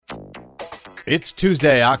It's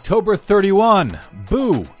Tuesday, October 31.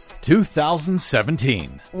 Boo,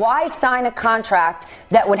 2017. Why sign a contract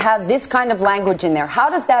that would have this kind of language in there? How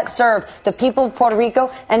does that serve the people of Puerto Rico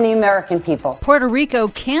and the American people? Puerto Rico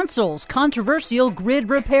cancels controversial grid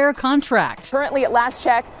repair contract. Currently, at last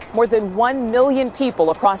check, more than 1 million people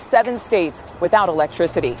across 7 states without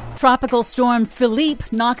electricity. Tropical storm Philippe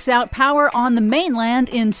knocks out power on the mainland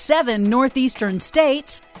in 7 northeastern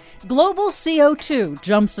states. Global CO2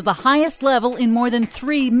 jumps to the highest level in more than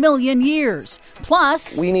 3 million years.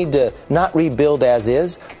 Plus, we need to not rebuild as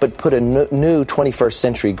is, but put a new 21st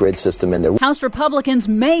century grid system in there. House Republicans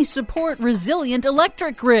may support resilient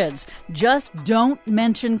electric grids. Just don't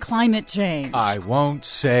mention climate change. I won't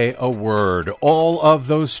say a word. All of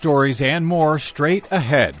those stories and more straight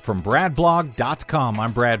ahead from BradBlog.com.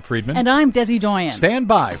 I'm Brad Friedman. And I'm Desi Doyen. Stand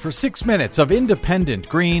by for 6 minutes of independent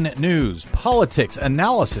green news, politics,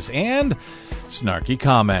 analysis, and snarky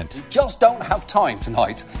comment. We just don't have time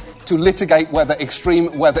tonight to litigate whether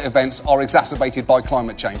extreme weather events are exacerbated by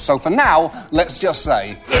climate change. So for now, let's just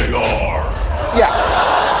say they are.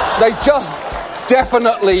 Yeah, they just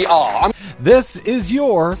definitely are. This is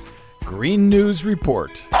your Green News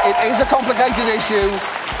Report. It is a complicated issue,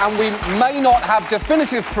 and we may not have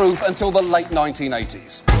definitive proof until the late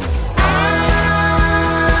 1980s.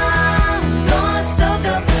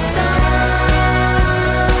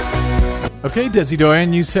 Okay, Desi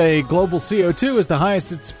Doyen, you say global CO2 is the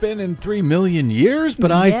highest it's been in 3 million years,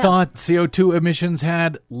 but I thought CO2 emissions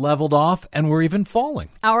had leveled off and were even falling.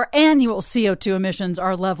 Our annual CO2 emissions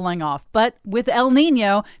are leveling off, but with El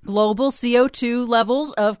Nino, global CO2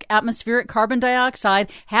 levels of atmospheric carbon dioxide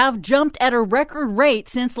have jumped at a record rate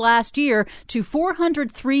since last year to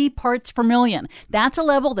 403 parts per million. That's a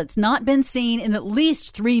level that's not been seen in at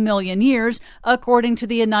least 3 million years, according to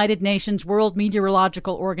the United Nations World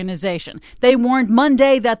Meteorological Organization. They warned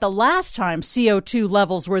Monday that the last time CO2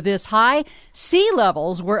 levels were this high, sea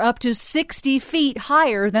levels were up to 60 feet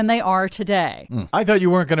higher than they are today. I thought you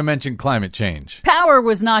weren't going to mention climate change. Power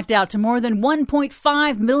was knocked out to more than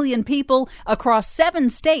 1.5 million people across 7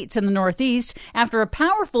 states in the Northeast after a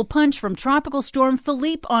powerful punch from Tropical Storm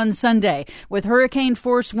Philippe on Sunday, with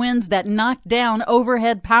hurricane-force winds that knocked down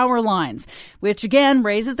overhead power lines, which again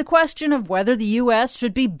raises the question of whether the U.S.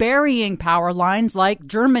 should be burying power lines like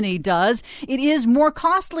Germany does. It is more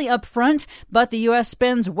costly up front, but the U.S.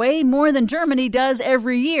 spends way more than Germany does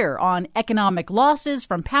every year on economic losses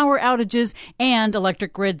from power outages and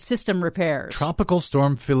electric grid system repairs. Tropical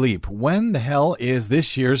Storm Philippe. When the hell is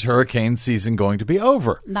this year's hurricane season going to be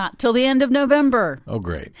over? Not till the end of November. Oh,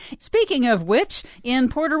 great. Speaking of which, in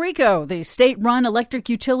Puerto Rico, the state-run electric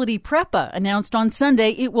utility PREPA announced on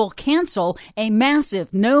Sunday it will cancel a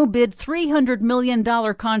massive no-bid $300 million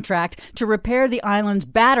contract to repair the island's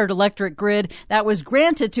battered electric grid that was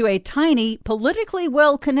granted to a tiny, politically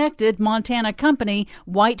well-connected Montana company,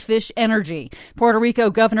 Whitefish Energy. Puerto Rico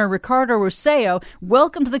Governor Ricardo Rosselló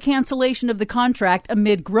welcomed the cancellation of the contract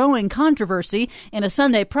amid growing controversy in a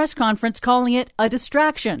Sunday press conference, calling it a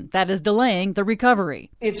distraction that is delaying the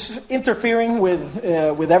recovery. It's interfering with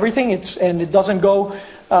everything, and it doesn't go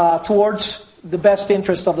towards the best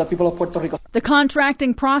interest of the people of Puerto Rico. The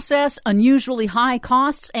contracting process, unusually high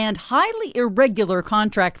costs, and highly irregular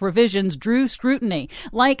contract provisions drew scrutiny,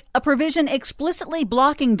 like a provision explicitly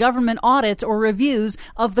blocking government audits or reviews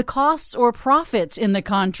of the costs or profits in the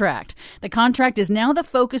contract. The contract is now the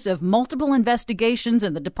focus of multiple investigations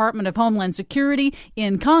in the Department of Homeland Security,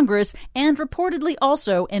 in Congress, and reportedly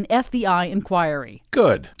also an FBI inquiry.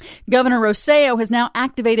 Good. Governor Rosselló has now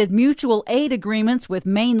activated mutual aid agreements with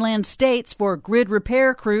mainland states for grid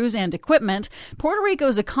repair crews and equipment. Puerto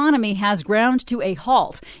Rico's economy has ground to a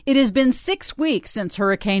halt. It has been 6 weeks since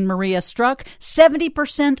Hurricane Maria struck.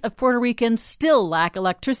 70% of Puerto Ricans still lack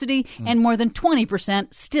electricity, and more than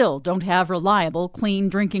 20% still don't have reliable, clean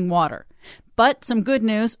drinking water. But some good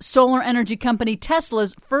news, solar energy company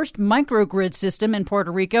Tesla's first microgrid system in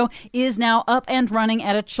Puerto Rico is now up and running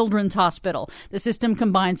at a children's hospital. The system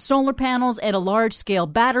combines solar panels and a large-scale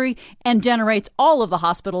battery and generates all of the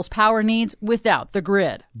hospital's power needs without the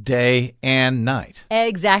grid. Day and night.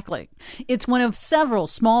 Exactly. It's one of several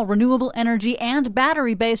small renewable energy and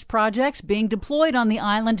battery-based projects being deployed on the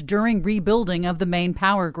island during rebuilding of the main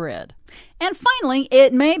power grid. And finally,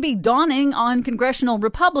 it may be dawning on congressional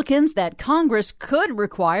Republicans that Congress could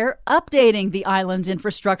require updating the island's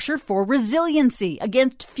infrastructure for resiliency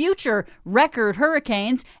against future record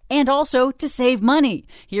hurricanes and also to save money.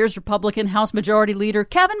 Here's Republican House Majority Leader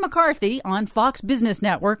Kevin McCarthy on Fox Business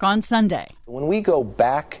Network on Sunday. When we go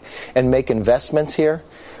back and make investments here,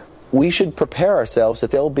 we should prepare ourselves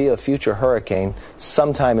that there will be a future hurricane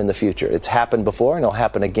sometime in the future. It's happened before and it'll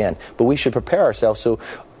happen again. But we should prepare ourselves so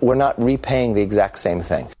we're not repaying the exact same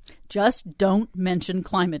thing. Just don't mention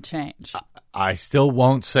climate change. I still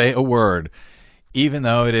won't say a word, even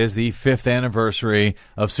though it is the 5th anniversary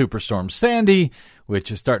of Superstorm Sandy,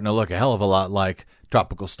 which is starting to look a hell of a lot like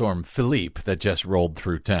Tropical Storm Philippe that just rolled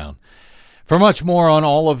through town. For much more on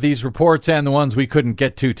all of these reports and the ones we couldn't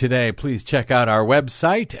get to today, please check out our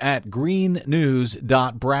website at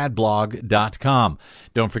greennews.bradblog.com.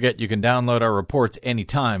 Don't forget you can download our reports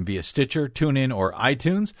anytime via Stitcher, TuneIn, or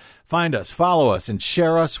iTunes. Find us, follow us, and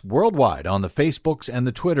share us worldwide on the Facebooks and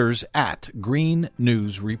the Twitters at Green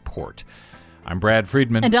News Report. I'm Brad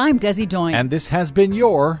Friedman. And I'm Desi Doyen. And this has been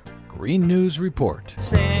your Green News Report.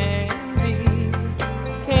 Sandy,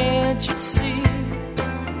 can't you see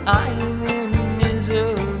I'm